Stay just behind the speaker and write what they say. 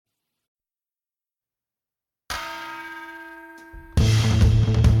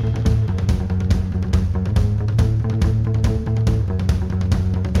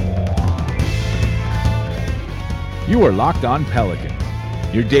You are Locked On Pelicans,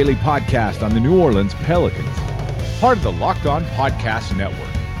 your daily podcast on the New Orleans Pelicans, part of the Locked On Podcast Network,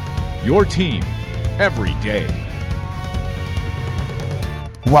 your team every day.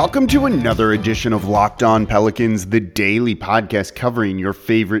 Welcome to another edition of Locked On Pelicans, the daily podcast covering your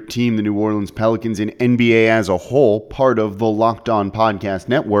favorite team, the New Orleans Pelicans, and NBA as a whole, part of the Locked On Podcast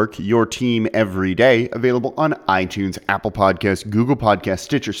Network, your team every day, available on iTunes, Apple Podcasts, Google Podcasts,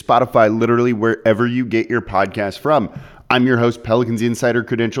 Stitcher, Spotify, literally wherever you get your podcast from. I'm your host, Pelicans Insider,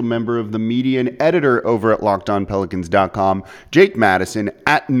 credential member of the media and editor over at LockedOnPelicans.com, Jake Madison,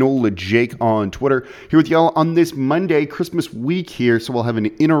 at NOLA Jake on Twitter, here with y'all on this Monday, Christmas week here, so we'll have an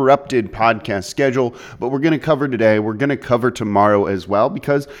interrupted podcast schedule, but we're going to cover today, we're going to cover tomorrow as well,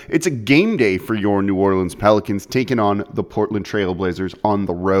 because it's a game day for your New Orleans Pelicans, taking on the Portland Trail Blazers on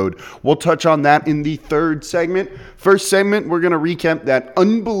the road. We'll touch on that in the third segment. First segment, we're going to recap that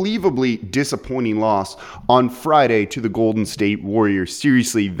unbelievably disappointing loss on Friday to the Golden State Warriors.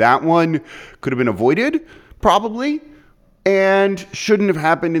 Seriously, that one could have been avoided, probably, and shouldn't have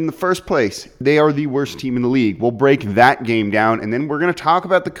happened in the first place. They are the worst team in the league. We'll break that game down, and then we're going to talk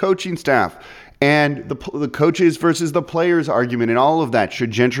about the coaching staff and the coaches versus the players argument and all of that. Should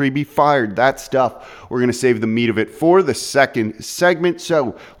Gentry be fired? That stuff. We're going to save the meat of it for the second segment.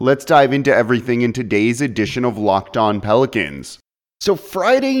 So let's dive into everything in today's edition of Locked On Pelicans. So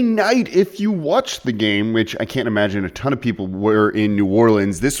Friday night, if you watched the game, which I can't imagine a ton of people were in New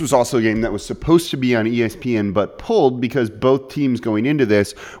Orleans, this was also a game that was supposed to be on ESPN but pulled because both teams going into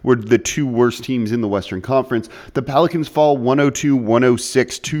this were the two worst teams in the Western Conference. The Pelicans fall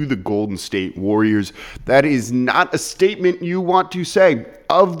 102-106 to the Golden State Warriors. That is not a statement you want to say.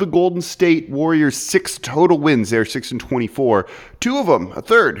 Of the Golden State Warriors' 6 total wins, they're 6-24. 2 of them, a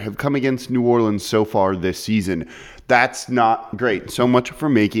third, have come against New Orleans so far this season. That's not great. So much for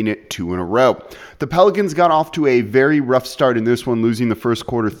making it 2 in a row. The Pelicans got off to a very rough start in this one, losing the first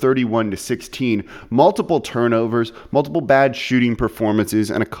quarter 31-16. Multiple turnovers, multiple bad shooting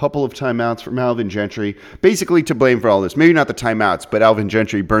performances, and a couple of timeouts from Alvin Gentry. Basically to blame for all this. Maybe not the timeouts, but Alvin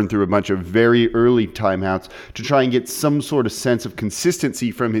Gentry burned through a bunch of very early timeouts to try and get some sort of sense of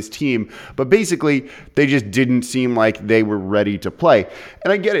consistency from his team. But basically, they just didn't seem like they were ready to play.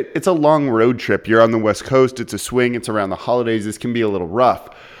 And I get it. It's a long road trip. You're on the West Coast. It's a swing. It's around the holidays. This can be a little rough.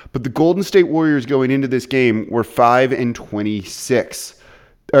 But the Golden State Warriors going into this game were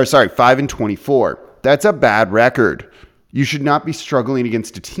 5-24. That's a bad record. You should not be struggling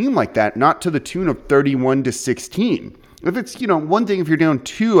against a team like that, not to the tune of 31-16. If it's, one thing if you're down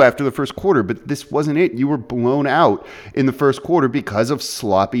 2 after the first quarter, but this wasn't it. You were blown out in the first quarter because of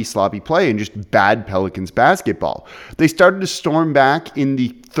sloppy play and just bad Pelicans basketball. They started to storm back in the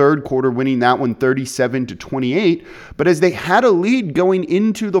third quarter, winning that one 37-28. But as they had a lead going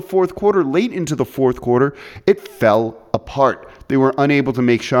into the fourth quarter, late into the fourth quarter, it fell apart. They were unable to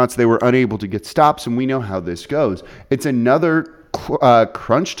make shots. They were unable to get stops, and we know how this goes. It's another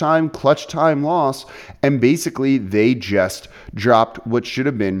clutch time loss, and basically they just dropped what should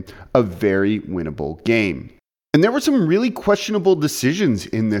have been a very winnable game. And there were some really questionable decisions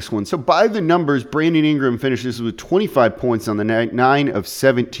in this one. So by the numbers, Brandon Ingram finishes with 25 points on the night, 9 of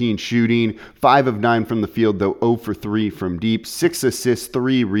 17 shooting, 5 of 9 from the field, though 0 for 3 from deep, 6 assists,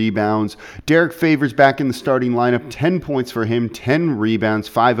 3 rebounds. Derek Favors back in the starting lineup, 10 points for him, 10 rebounds,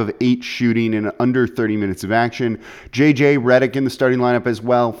 5 of 8 shooting in under 30 minutes of action. JJ Redick in the starting lineup as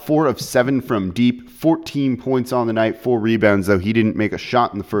well, 4 of 7 from deep, 14 points on the night, 4 rebounds, though he didn't make a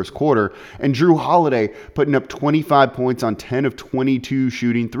shot in the first quarter. And Drew Holiday putting up 25 points on 10 of 22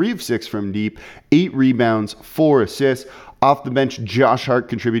 shooting, 3 of 6 from deep, 8 rebounds, 4 assists. Off the bench, Josh Hart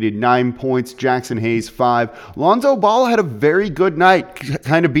contributed 9 points, Jackson Hayes 5. Lonzo Ball had a very good night,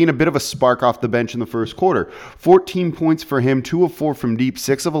 kind of being a bit of a spark off the bench in the first quarter. 14 points for him, 2 of 4 from deep,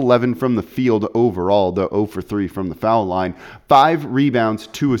 6 of 11 from the field overall, though 0 for 3 from the foul line. 5 rebounds,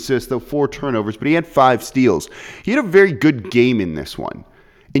 2 assists, though 4 turnovers, but he had 5 steals. He had a very good game in this one.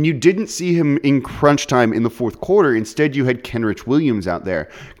 And you didn't see him in crunch time in the fourth quarter. Instead, you had Kenrich Williams out there.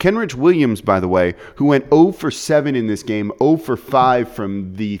 Kenrich Williams, by the way, who went 0 for 7 in this game, 0 for 5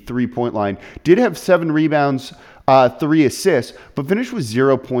 from the three-point line, did have 7 rebounds, 3 assists, but finished with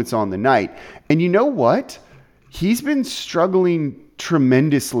 0 points on the night. And you know what? He's been struggling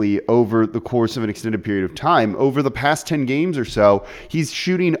tremendously over the course of an extended period of time. Over the past 10 games or so, he's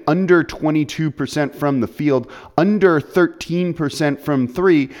shooting under 22% from the field, under 13% from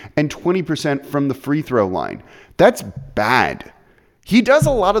 3, and 20% from the free throw line. That's bad. He does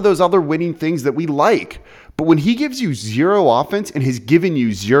a lot of those other winning things that we like. But when he gives you 0 offense and has given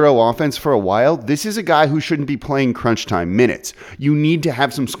you 0 offense for a while, this is a guy who shouldn't be playing crunch time minutes. You need to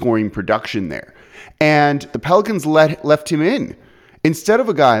have some scoring production there. And the Pelicans left him in instead of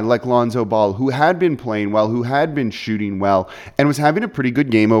a guy like Lonzo Ball, who had been playing well, who had been shooting well, and was having a pretty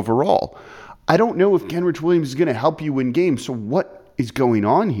good game overall. I don't know if Kenrich Williams is going to help you win games. So what is going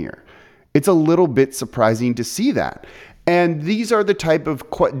on here? It's a little bit surprising to see that. And these are the type of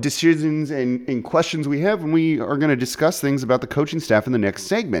decisions and questions we have when we are going to discuss things about the coaching staff in the next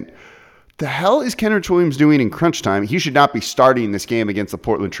segment. The hell is Kenrich Williams doing in crunch time? He should not be starting this game against the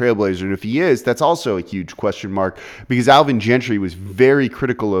Portland Trailblazers. And if he is, that's also a huge question mark because Alvin Gentry was very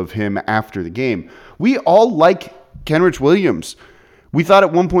critical of him after the game. We all like Kenrich Williams. We thought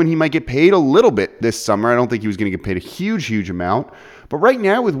at one point he might get paid a little bit this summer. I don't think he was going to get paid a huge amount. But right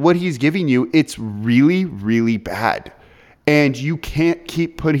now with what he's giving you, it's really, really bad. And you can't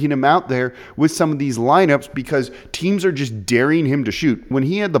keep putting him out there with some of these lineups because teams are just daring him to shoot. When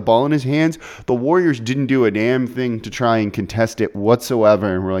he had the ball in his hands, the Warriors didn't do a damn thing to try and contest it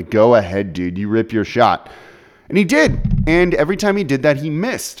whatsoever. And we're like, go ahead, dude, you rip your shot. And he did. And every time he did that, he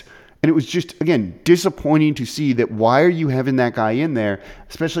missed. And it was just, again, disappointing to see that why are you having that guy in there,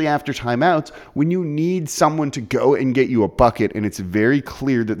 especially after timeouts, when you need someone to go and get you a bucket. And it's very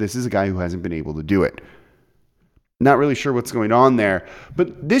clear that this is a guy who hasn't been able to do it. Not really sure what's going on there,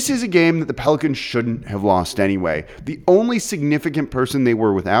 but this is a game that the Pelicans shouldn't have lost anyway. The only significant person they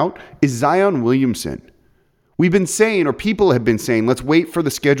were without is Zion Williamson. We've been saying, or people have been saying, let's wait for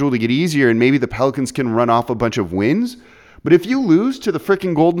the schedule to get easier and maybe the Pelicans can run off a bunch of wins. But if you lose to the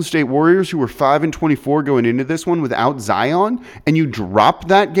freaking Golden State Warriors, who were 5-24 going into this one without Zion, and you drop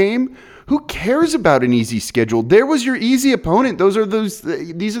that game, who cares about an easy schedule? There was your easy opponent. These are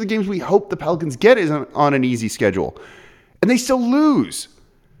the games we hope the Pelicans get is on an easy schedule. And they still lose.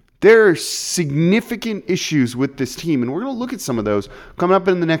 There are significant issues with this team, and we're going to look at some of those coming up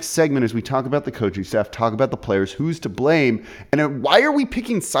in the next segment as we talk about the coaching staff, talk about the players, who's to blame, and why are we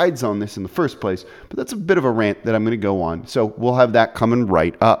picking sides on this in the first place. But that's a bit of a rant that I'm going to go on, so we'll have that coming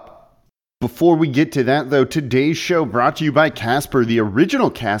right up. Before we get to that, though, today's show brought to you by Casper. The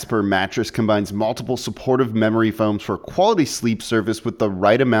original Casper mattress combines multiple supportive memory foams for quality sleep service with the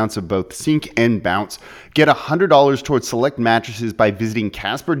right amounts of both sink and bounce. Get $100 towards select mattresses by visiting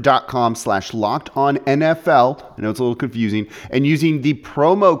casper.com/lockedonnfl. I know it's a little confusing. And using the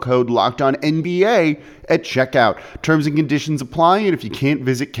promo code LOCKEDONNBA at checkout. Terms and conditions apply, and if you can't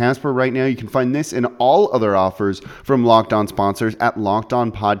visit Casper right now, you can find this and all other offers from Locked On sponsors at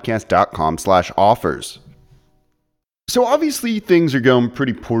lockedonpodcast.com/offers. So obviously things are going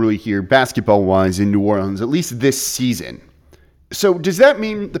pretty poorly here basketball-wise in New Orleans, at least this season. So does that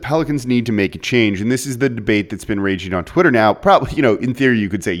mean the Pelicans need to make a change? And this is the debate that's been raging on Twitter now, probably, in theory you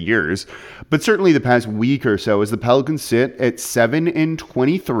could say years, but certainly the past week or so as the Pelicans sit at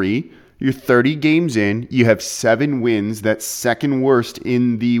 7-23. You're 30 games in. You have 7 wins. That's second worst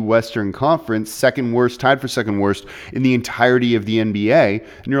in the Western Conference, second worst, tied for second worst in the entirety of the NBA.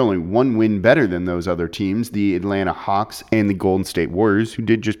 And you're only 1 win better than those other teams, the Atlanta Hawks and the Golden State Warriors, who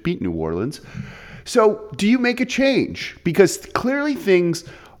did just beat New Orleans. So do you make a change? Because clearly things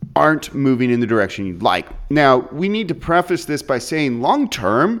aren't moving in the direction you'd like. Now, we need to preface this by saying long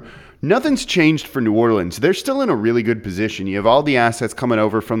term, nothing's changed for New Orleans. They're still in a really good position. You have all the assets coming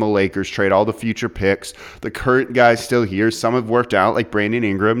over from the Lakers trade, all the future picks. The current guys still here. Some have worked out like Brandon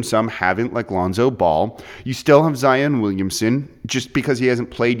Ingram. Some haven't like Lonzo Ball. You still have Zion Williamson. Just because he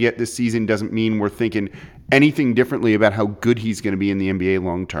hasn't played yet this season doesn't mean we're thinking anything differently about how good he's going to be in the NBA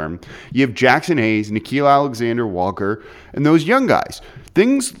long term. You have Jackson Hayes, Nickeil Alexander-Walker, and those young guys.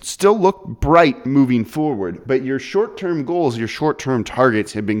 Things still look bright moving forward, but your short-term goals, your short-term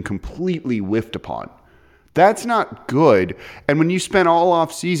targets have been completely whiffed upon. That's not good. And when you spend all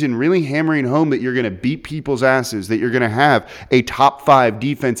off season really hammering home that you're going to beat people's asses, that you're going to have a top 5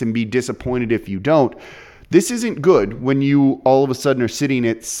 defense and be disappointed if you don't, this isn't good when you all of a sudden are sitting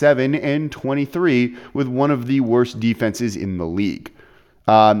at 7-23 with one of the worst defenses in the league.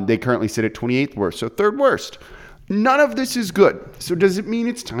 They currently sit at 28th worst, so 3rd worst. None of this is good. So does it mean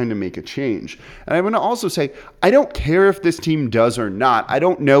it's time to make a change? And I'm going to also say, I don't care if this team does or not. I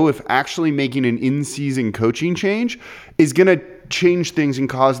don't know if actually making an in-season coaching change is going to change things and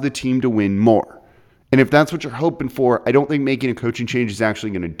cause the team to win more. And if that's what you're hoping for, I don't think making a coaching change is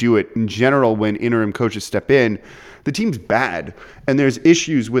actually going to do it. In general, when interim coaches step in, the team's bad and there's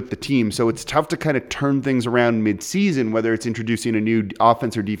issues with the team. So it's tough to kind of turn things around mid-season, whether it's introducing a new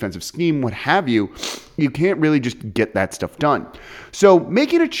offense or defensive scheme, what have you. You can't really just get that stuff done. So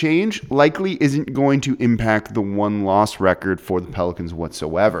making a change likely isn't going to impact the one-loss record for the Pelicans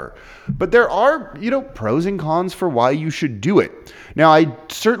whatsoever. But there are, pros and cons for why you should do it. Now, I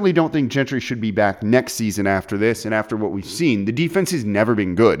certainly don't think Gentry should be back next season after this and after what we've seen. The defense has never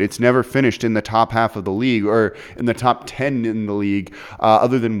been good. It's never finished in the top half of the league or in the top 10 in the league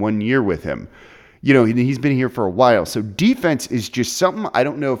other than 1 year with him. He's been here for a while. So defense is just something, I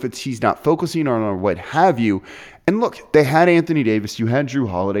don't know if he's not focusing on or what have you. And look, they had Anthony Davis, you had Drew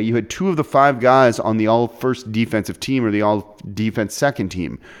Holiday, you had 2 of the 5 guys on the all-first defensive team or the all-defense second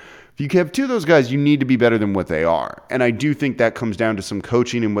team. If you have 2 of those guys, you need to be better than what they are. And I do think that comes down to some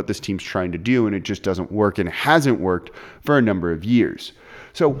coaching and what this team's trying to do, and it just doesn't work and hasn't worked for a number of years.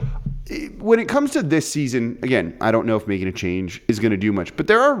 So when it comes to this season, again, I don't know if making a change is going to do much, but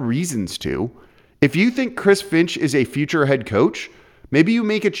there are reasons to. If you think Chris Finch is a future head coach, maybe you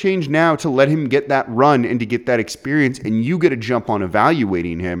make a change now to let him get that run and to get that experience, and you get a jump on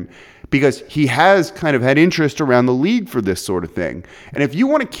evaluating him because he has kind of had interest around the league for this sort of thing. And if you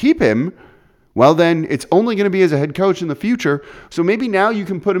want to keep him, well, then it's only going to be as a head coach in the future. So maybe now you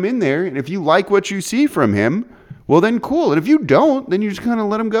can put him in there, and if you like what you see from him, well, then cool. And if you don't, then you just kind of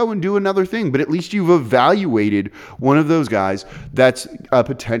let him go and do another thing. But at least you've evaluated one of those guys that's a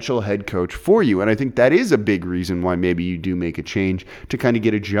potential head coach for you. And I think that is a big reason why maybe you do make a change to kind of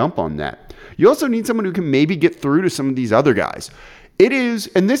get a jump on that. You also need someone who can maybe get through to some of these other guys. It is,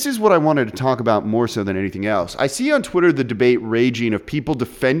 and this is what I wanted to talk about more so than anything else. I see on Twitter the debate raging of people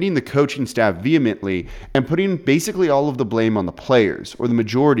defending the coaching staff vehemently and putting basically all of the blame on the players, or the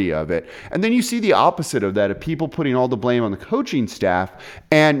majority of it. And then you see the opposite of that, of people putting all the blame on the coaching staff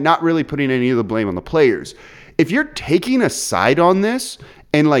and not really putting any of the blame on the players. If you're taking a side on this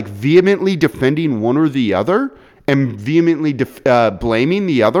and vehemently defending one or the other and vehemently blaming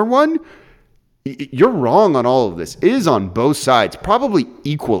the other one, you're wrong on all of this. It is on both sides, probably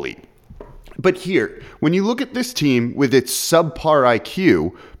equally. But here, when you look at this team with its subpar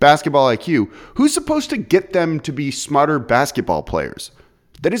IQ, basketball IQ, who's supposed to get them to be smarter basketball players?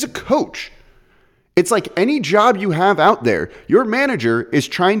 That is a coach. It's like any job you have out there, your manager is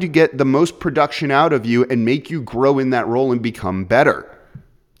trying to get the most production out of you and make you grow in that role and become better.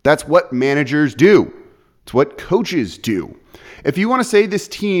 That's what managers do. It's what coaches do. If you want to say this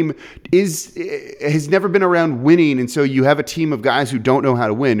team has never been around winning, and so you have a team of guys who don't know how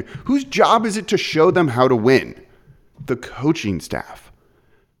to win, whose job is it to show them how to win? The coaching staff.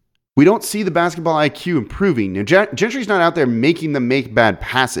 We don't see the basketball IQ improving. Now, Gentry's not out there making them make bad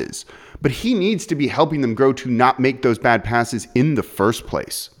passes, but he needs to be helping them grow to not make those bad passes in the first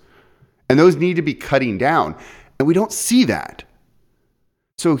place. And those need to be cutting down. And we don't see that.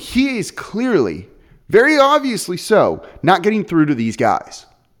 So he is clearly, very obviously so, not getting through to these guys.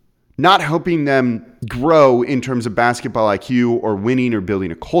 Not helping them grow in terms of basketball IQ or winning or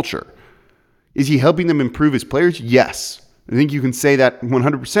building a culture. Is he helping them improve as players? Yes. I think you can say that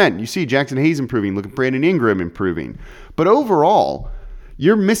 100%. You see Jackson Hayes improving. Look at Brandon Ingram improving. But overall,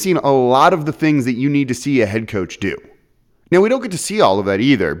 you're missing a lot of the things that you need to see a head coach do. Now, we don't get to see all of that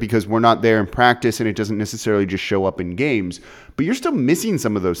either because we're not there in practice and it doesn't necessarily just show up in games, but you're still missing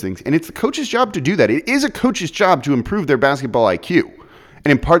some of those things. And it's the coach's job to do that. It is a coach's job to improve their basketball IQ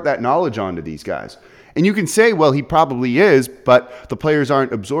and impart that knowledge onto these guys. And you can say, well, he probably is, but the players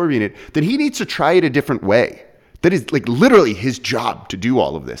aren't absorbing it. Then he needs to try it a different way. That is literally his job to do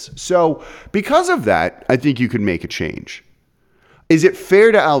all of this. So because of that, I think you could make a change. Is it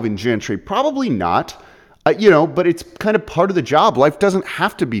fair to Alvin Gentry? Probably not. But it's kind of part of the job. Life doesn't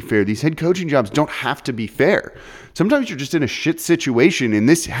have to be fair. These head coaching jobs don't have to be fair. Sometimes you're just in a shit situation, and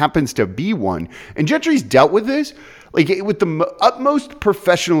this happens to be one. And Gentry's dealt with this with the utmost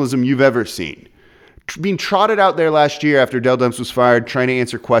professionalism you've ever seen. Being trotted out there last year after Dell Demps was fired, trying to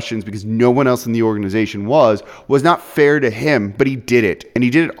answer questions because no one else in the organization was not fair to him, but he did it. And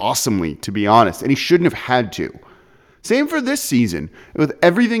he did it awesomely, to be honest. And he shouldn't have had to. Same for this season. With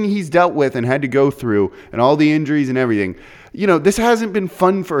everything he's dealt with and had to go through and all the injuries and everything, this hasn't been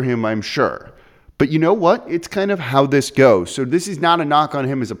fun for him, I'm sure. But you know what? It's kind of how this goes. So this is not a knock on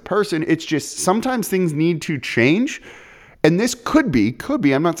him as a person. It's just sometimes things need to change. And this could be,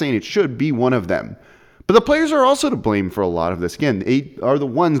 I'm not saying it should be one of them. But the players are also to blame for a lot of this. Again, they are the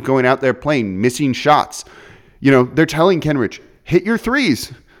ones going out there playing, missing shots. They're telling Kenrich, hit your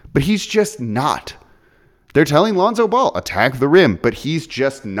threes. But he's just not. They're telling Lonzo Ball, attack the rim, but he's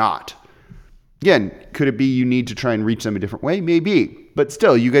just not. Again, could it be you need to try and reach them a different way? Maybe. But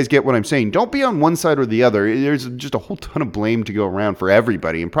still, you guys get what I'm saying. Don't be on one side or the other. There's just a whole ton of blame to go around for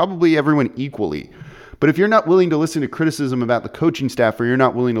everybody, and probably everyone equally. But if you're not willing to listen to criticism about the coaching staff, or you're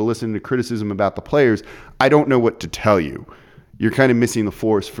not willing to listen to criticism about the players, I don't know what to tell you. You're kind of missing the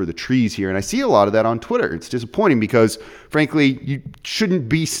forest for the trees here. And I see a lot of that on Twitter. It's disappointing because, frankly, you shouldn't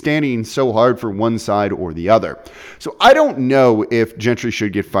be standing so hard for one side or the other. So I don't know if Gentry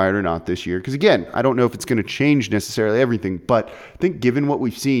should get fired or not this year. Because, again, I don't know if it's going to change necessarily everything. But I think given what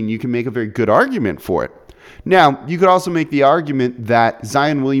we've seen, you can make a very good argument for it. Now, you could also make the argument that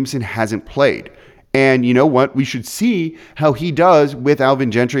Zion Williamson hasn't played. And you know what? We should see how he does with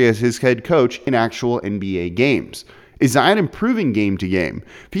Alvin Gentry as his head coach in actual NBA games. Is Zion improving game to game?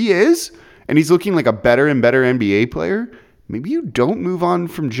 If he is, and he's looking like a better and better NBA player, maybe you don't move on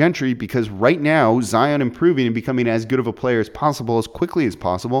from Gentry, because right now, Zion improving and becoming as good of a player as possible, as quickly as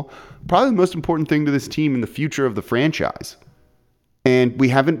possible, probably the most important thing to this team in the future of the franchise. And we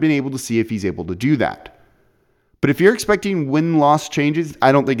haven't been able to see if he's able to do that. But if you're expecting win-loss changes,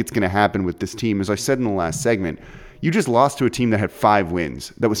 I don't think it's going to happen with this team. As I said in the last segment, you just lost to a team that had 5 wins.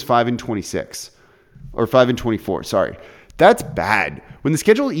 That was 5-26. Or 5-24, sorry. That's bad. When the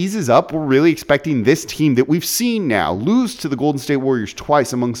schedule eases up, we're really expecting this team that we've seen now lose to the Golden State Warriors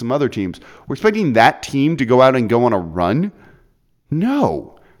twice among some other teams. We're expecting that team to go out and go on a run?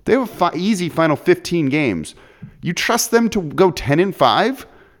 No. They have an easy final 15 games. You trust them to go 10-5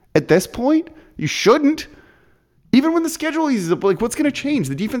 at this point? You shouldn't. Even when the schedule eases up, what's going to change?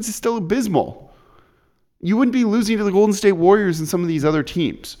 The defense is still abysmal. You wouldn't be losing to the Golden State Warriors and some of these other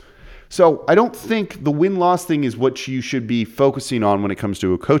teams. So I don't think the win-loss thing is what you should be focusing on when it comes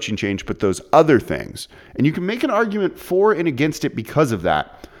to a coaching change, but those other things. And you can make an argument for and against it because of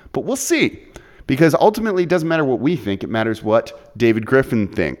that. But we'll see. Because ultimately, it doesn't matter what we think. It matters what David Griffin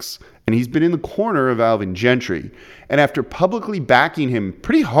thinks. And he's been in the corner of Alvin Gentry. And after publicly backing him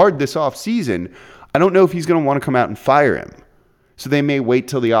pretty hard this offseason, I don't know if he's going to want to come out and fire him. So they may wait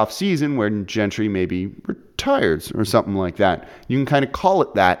till the offseason where Gentry maybe retires or something like that. You can kind of call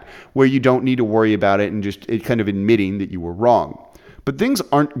it that, where you don't need to worry about it and just kind of admitting that you were wrong. But things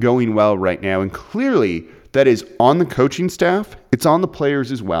aren't going well right now, and clearly that is on the coaching staff. It's on the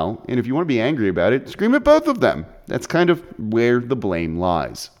players as well. And if you want to be angry about it, scream at both of them. That's kind of where the blame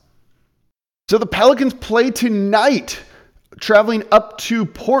lies. So the Pelicans play tonight, traveling up to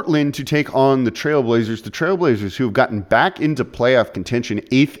Portland to take on the Trailblazers. The Trailblazers, who have gotten back into playoff contention,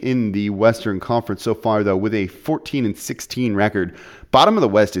 8th in the Western Conference so far, though, with a 14-16 record. Bottom of the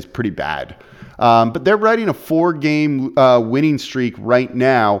West is pretty bad. But they're riding a 4-game winning streak right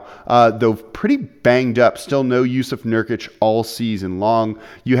now, though pretty banged up. Still no Jusuf Nurkic all season long.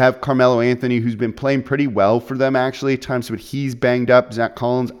 You have Carmelo Anthony, who's been playing pretty well for them, actually, at times, but he's banged up. Zach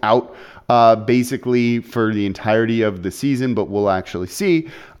Collins out basically for the entirety of the season, but we'll actually see.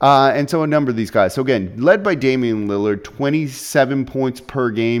 And so a number of these guys. So again, led by Damian Lillard, 27 points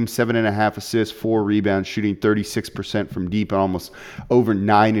per game, 7.5 assists, 4 rebounds, shooting 36% from deep and almost over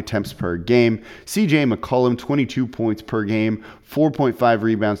 9 attempts per game. CJ McCollum, 22 points per game, 4.5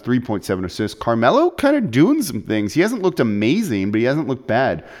 rebounds, 3.7 assists. Carmelo kind of doing some things. He hasn't looked amazing, but he hasn't looked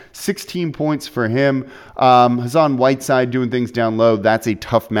bad. 16 points for him. Hassan Whiteside doing things down low. That's a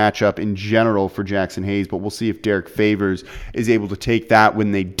tough matchup in general for Jackson Hayes, but we'll see if Derek Favors is able to take that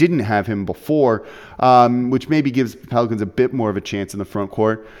when they didn't have him before, which maybe gives Pelicans a bit more of a chance in the front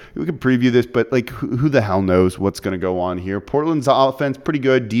court. We could preview this, but who the hell knows what's going to go on here. Portland's offense pretty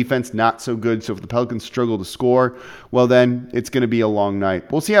good, defense not so good, so if the Pelicans struggle to score, well then it's going to be a long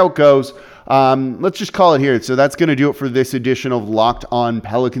night. We'll see how it goes. Let's just call it here. So that's going to do it for this edition of Locked On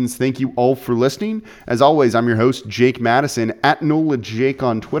Pelicans. Thank you all for listening. As always, I'm your host, Jake Madison, at NOLA Jake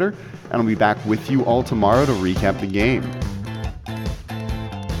on Twitter, and I'll be back with you all tomorrow to recap the game.